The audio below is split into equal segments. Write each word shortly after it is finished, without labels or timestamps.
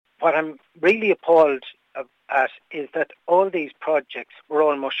what I'm really appalled at is that all these projects were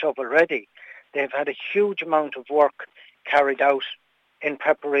almost shovel-ready. They've had a huge amount of work carried out in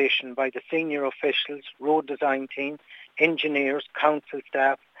preparation by the senior officials, road design team, engineers, council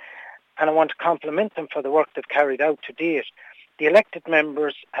staff, and I want to compliment them for the work they've carried out to date. The elected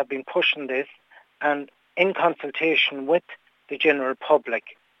members have been pushing this, and in consultation with the general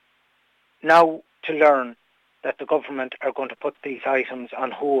public, now to learn that the government are going to put these items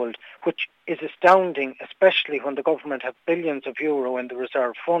on hold, which is astounding, especially when the government have billions of euro in the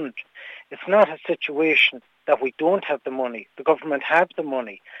reserve fund. It's not a situation that we don't have the money. The government have the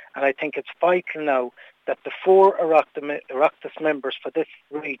money, and I think it's vital now that the 4 Oireachtas members for this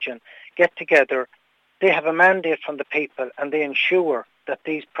region get together. They have a mandate from the people, and they ensure that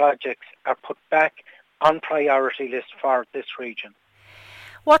these projects are put back on priority list for this region.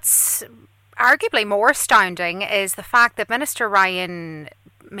 What's arguably more astounding is the fact that Minister Ryan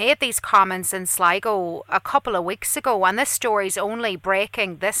made these comments in Sligo a couple of weeks ago, and this story's only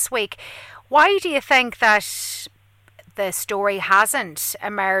breaking this week. Why do you think that the story hasn't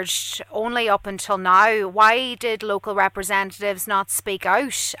emerged only up until now? Why did local representatives not speak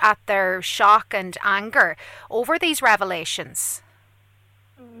out at their shock and anger over these revelations?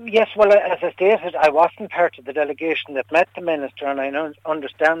 Yes, well, as I stated, I wasn't part of the delegation that met the Minister, and I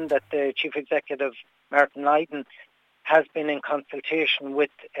understand that the Chief Executive, Martin Lydon, has been in consultation with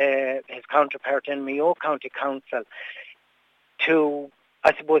his counterpart in Mayo County Council to,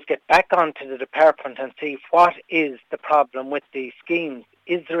 I suppose, get back onto the department and see what is the problem with these schemes.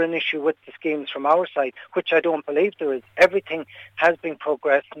 Is there an issue with the schemes from our side, which I don't believe there is. Everything has been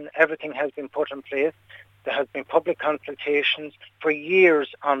progressing, everything has been put in place. There has been public consultations for years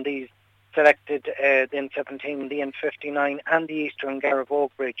on these selected, the N17, the N59 and the Eastern Garavogue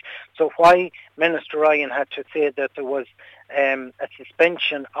Bridge. So why Minister Ryan had to say that there was a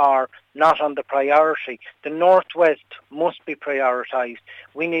suspension or not on the priority, the Northwest must be prioritised.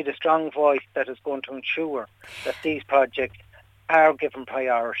 We need a strong voice that is going to ensure that these projects are given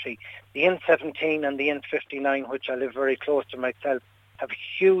priority. The N17 and the N59, which I live very close to myself, have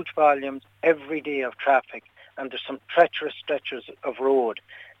huge volumes every day of traffic, and there's some treacherous stretches of road.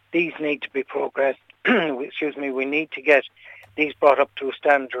 These need to be progressed. We need to get these brought up to a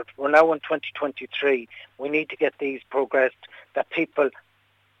standard. We're now in 2023. We need to get these progressed, that people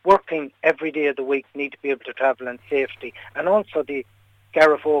working every day of the week need to be able to travel in safety. And also the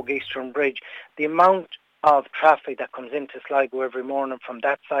Garavogue Eastern Bridge, the amount of traffic that comes into Sligo every morning from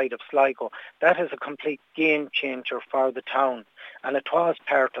that side of Sligo, that is a complete game changer for the town. And it was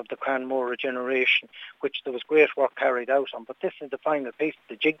part of the Cranmore regeneration, which there was great work carried out on. But this is the final piece of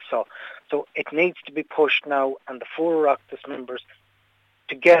the jigsaw. So it needs to be pushed now, and the 4 Oireachtas members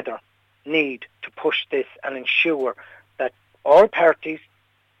together need to push this and ensure that all parties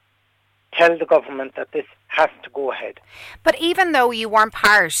tell the government that this has to go ahead. But even though you weren't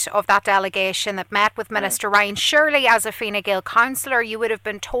part of that delegation that met with Minister Ryan, surely as a Fine Gael councillor you would have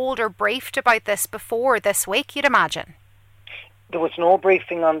been told or briefed about this before this week, you'd imagine. There was no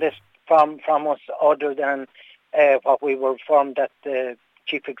briefing on this from us other than what we were informed that the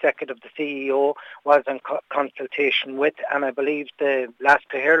Chief Executive, the CEO, was in consultation with, and I believe the last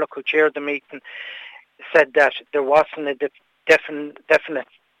Cathaoirleach who chaired the meeting said that there wasn't a definite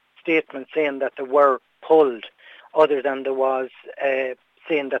statement saying that they were pulled, other than there was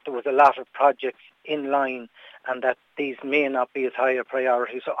saying that there was a lot of projects in line and that these may not be as high a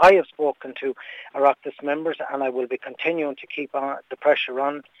priority. So I have spoken to Oireachtas members, and I will be continuing to keep on the pressure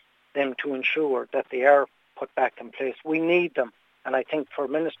on them to ensure that they are put back in place. We need them, and I think for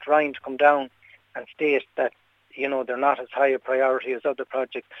Minister Ryan to come down and state that, you know, they're not as high a priority as other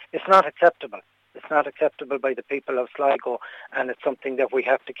projects, it's not acceptable. It's not acceptable by the people of Sligo, and it's something that we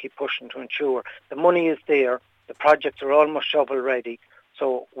have to keep pushing to ensure. The money is there, the projects are almost shovel ready,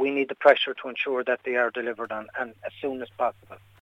 so we need the pressure to ensure that they are delivered on, and as soon as possible.